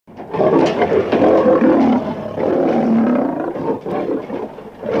Hey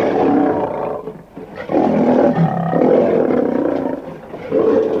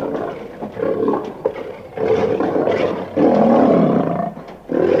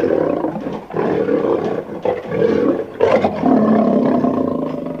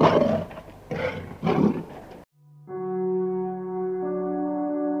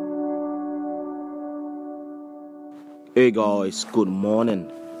guys, good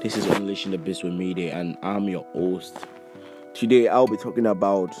morning. This is Unleashing the Beast with Media, and I'm your host. Today I'll be talking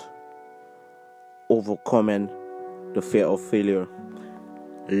about overcoming the fear of failure.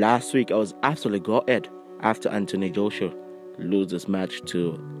 Last week I was absolutely gutted after Anthony Joshua lose his match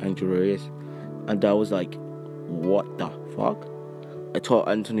to Andrew Reyes, and I was like, what the fuck? I thought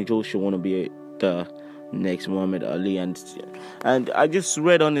Anthony Joshua want to be the next Muhammad Ali, and I just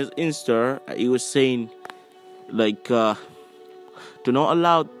read on his Insta, he was saying, do not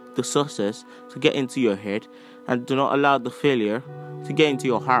allow the success to get into your head, and do not allow the failure to get into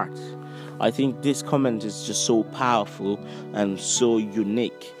your heart. I think this comment is just so powerful and so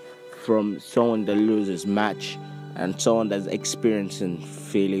unique from someone that loses match and someone that's experiencing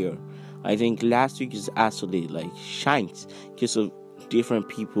failure. I think last week is absolutely shines because of different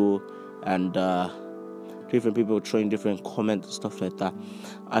people and different people throwing different comments and stuff like that.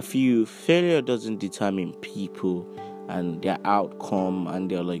 I feel failure doesn't determine people and their outcome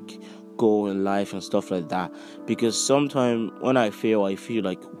and their goal in life and stuff like that. Because sometimes when I fail, I feel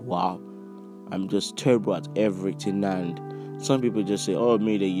like, wow, I'm just terrible at everything. And some people just say, oh,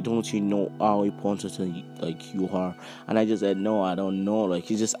 Mayday, you know how important you are. And I just said, no, I don't know. It's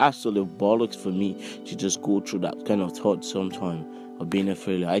just absolute bollocks for me to just go through that kind of thought sometimes of being a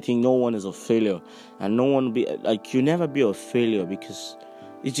failure. I think no one is a failure, and no one be you never be a failure, because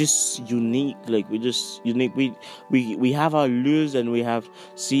it's just unique. We're just unique. We have our lose, and we have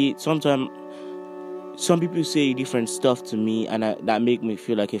sometimes some people say different stuff to me, and that make me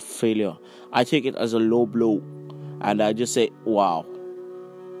feel like a failure. I take it as a low blow, and I just say, wow,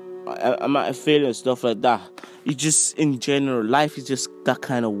 I'm not a failure and stuff like that. It's just, in general, life is just that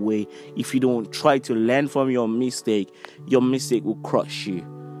kind of way. If you don't try to learn from your mistake will crush you.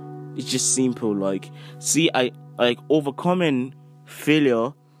 It's just simple. Overcoming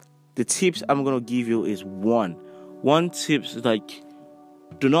failure. The tips I'm gonna give you is one tips is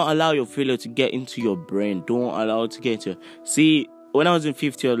do not allow your failure to get into your brain. Don't allow it to get into. When I was in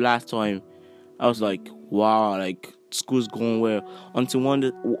 5th year last time, I was like, wow, school's going well. Until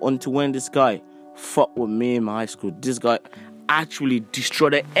when this guy fucked with me in my high school. This guy actually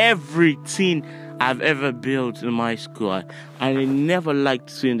destroyed everything I've ever built in my school. And I never liked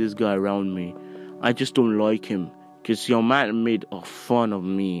seeing this guy around me. I just don't like him, because your man made fun of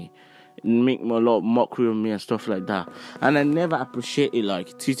me, make a lot of mockery of me and stuff like that. And I never appreciate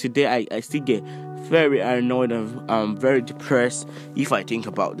it. Till today, I still get very annoyed and very depressed if I think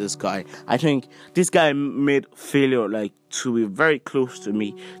about this guy. I think this guy made failure to be very close to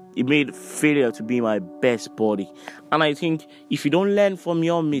me. He made failure to be my best buddy. And I think if you don't learn from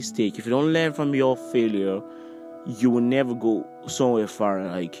your mistake, if you don't learn from your failure, you will never go somewhere far.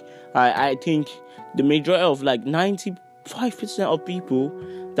 I think the majority of 95% of people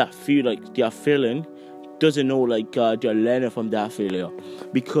that feel like they are failing doesn't know they're learning from that failure.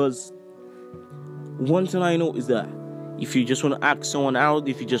 Because one thing I know is that if you just want to ask someone out,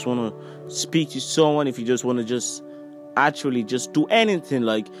 if you just want to speak to someone, if you just want to just actually just do anything,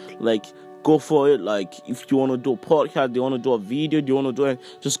 go for it. If you want to do a podcast, do you want to do a video, do you want to do it,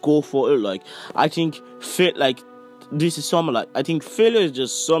 just go for it. I think this is something I think failure is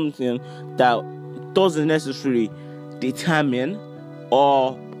just something that doesn't necessarily determine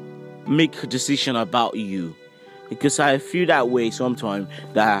or make a decision about you. Because I feel that way sometimes,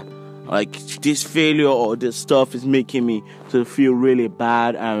 that this failure or this stuff is making me to feel really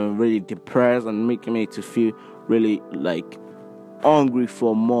bad and really depressed, and making me to feel really hungry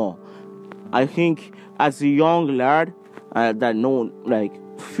for more. I think as a young lad that know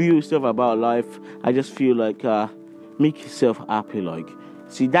feel stuff about life, I just feel make yourself happy.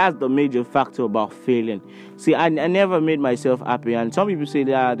 That's the major factor about failing. I never made myself happy, and some people say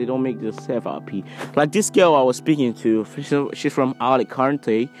that they don't make themselves happy. This girl I was speaking to, she's from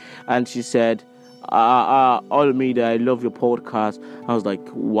Alicante, and she said, Olmida, I love your podcast. I was like,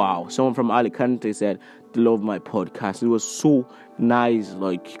 wow. Someone from Alicante said they love my podcast. It was so nice,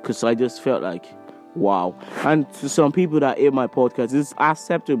 because I just felt wow. And to some people that hate my podcast, it's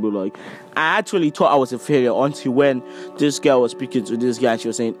acceptable. I actually thought I was a failure until when this girl was speaking to this guy. She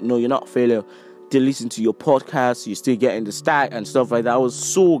was saying, no, you're not a failure. They listen to your podcast, you're still getting the stack and stuff like that. I was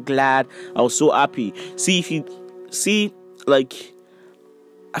so glad. I was so happy.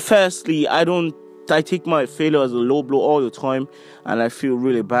 firstly, I take my failure as a low blow all the time, and I feel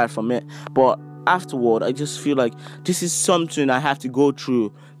really bad from it. But afterward, I just feel like this is something I have to go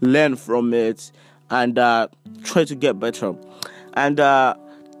through, learn from it, and try to get better. And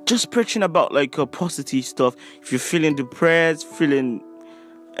just preaching about like positive stuff. If you're feeling depressed, feeling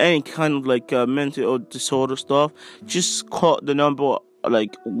any kind of like mental or disorder stuff, just call the number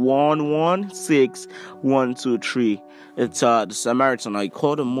like 116123. It's the Samaritan. I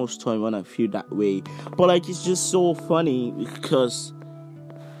call them most time when I feel that way. But like it's just so funny because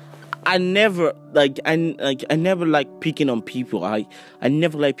I never like picking on people. I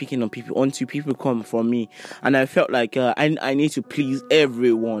never like picking on people until people come from me, and I felt like I need to please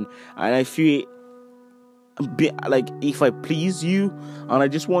everyone, and I feel like if I please you and I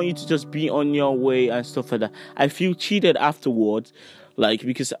just want you to just be on your way and stuff like that, I feel cheated afterwards, like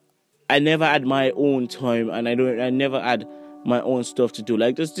because I never had my own time and I never had my own stuff to do.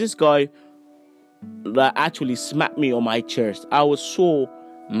 Like there's this guy that actually smacked me on my chest. I was so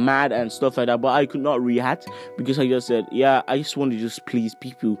mad and stuff like that, but I could not react because I just said, yeah, I just want to just please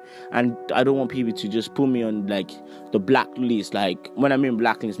people, and I don't want people to just put me on like the blacklist. Like when I mean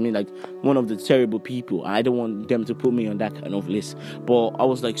blacklist, I mean like one of the terrible people. I don't want them to put me on that kind of list. But I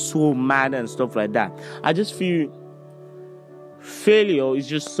was like so mad and stuff like that. I just feel failure is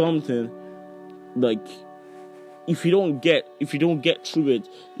just something like if you don't get through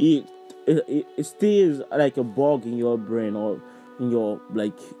it stays like a bug in your brain or in your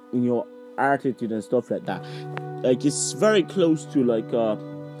attitude and stuff like that. Like it's very close to like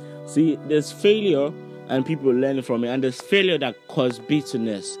see, there's failure and people learn from it, and there's failure that cause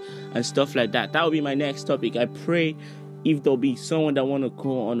bitterness and stuff like that. That will be my next topic. I pray if there'll be someone that want to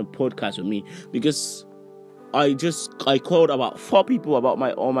call on a podcast with me, because I called about 4 people about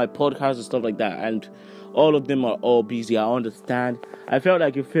on my podcast and stuff like that, and all of them are all busy. I understand. I felt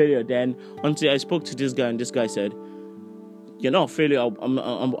like a failure then until I spoke to this guy, and this guy said, "You're not a failure.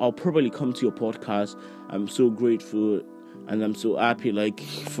 I'll probably come to your podcast. I'm so grateful and I'm so happy like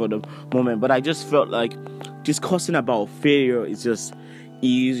for the moment." But I just felt like discussing about failure is just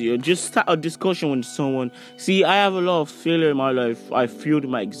easier. Just start a discussion with someone. See, I have a lot of failure in my life. I failed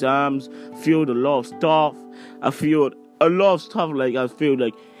my exams, failed a lot of stuff. I failed a lot of stuff. Like I failed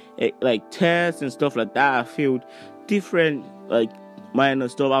like tests and stuff like that. I failed different like minor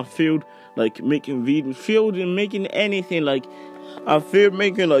stuff. I failed like making videos, failed in making anything. Like I failed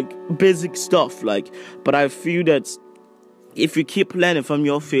making like basic stuff. Like, but I feel that if you keep learning from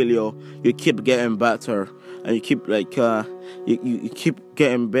your failure, you keep getting better, and you keep like you keep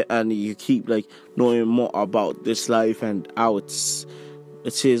getting better, and you keep like knowing more about this life and how it is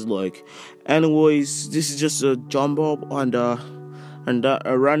like. Anyways, this is just a jump up and a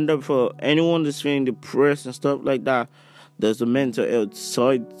random for anyone that's feeling depressed and stuff like that. There's a mental health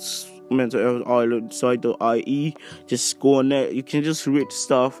site, mentalhealthisland.ie. Just go on there. You can just read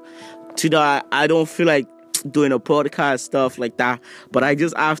stuff. Today, I don't feel like doing a podcast stuff like that, but I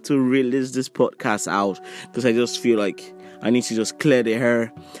just have to release this podcast out because I just feel like I need to just clear the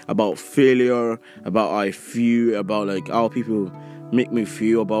air about failure, about how I feel, about like how people make me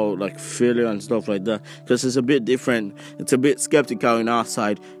feel about like failure and stuff like that, because it's a bit different. It's a bit skeptical in our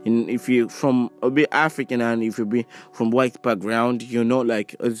side, and if you're from a bit African and if you be from white background, you're not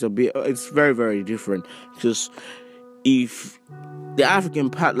like it's very, very different. Because if the African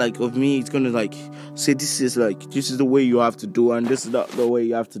part like of me, it's gonna like say this is the way you have to do, and this is not the way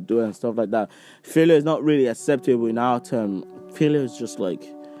you have to do, and stuff like that. Failure is not really acceptable in our term. Failure is just like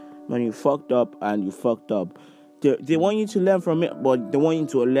when you fucked up and you fucked up. They want you to learn from it, but they want you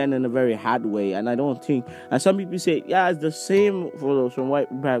to learn in a very hard way. And I don't think, and some people say, yeah, it's the same for those from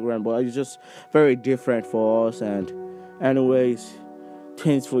white background, but it's just very different for us. And anyways,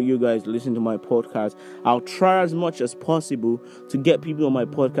 thanks for you guys listening to my podcast. I'll try as much as possible to get people on my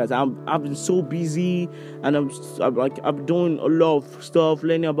podcast. I've been so busy, and I'm doing a lot of stuff,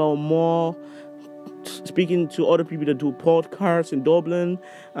 learning about more, speaking to other people that do podcasts in Dublin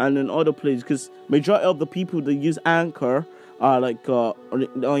and in other places, because majority of the people that use Anchor are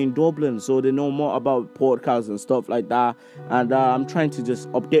in Dublin, so they know more about podcasts and stuff like that. And I'm trying to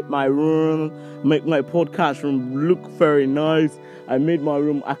just update my room, make my podcast room look very nice. I made my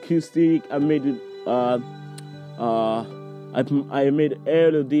room acoustic. I made it I made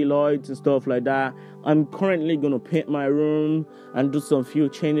LED lights and stuff like that. I'm currently gonna paint my room and do some few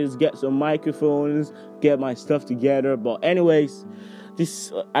changes, get some microphones, get my stuff together. But anyways,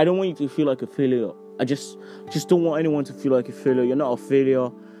 I don't want you to feel like a failure. I just don't want anyone to feel like a failure. You're not a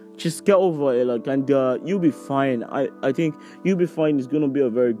failure. Just get over it, and you'll be fine. I think you'll be fine is gonna be a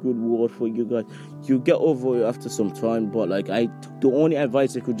very good word for you guys. you get over it after some time. But like the only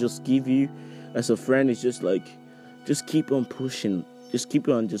advice I could just give you as a friend is just like, just keep on pushing, just keep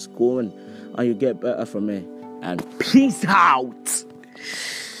on just going, and you get better from it. And peace out.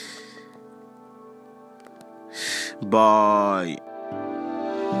 Bye.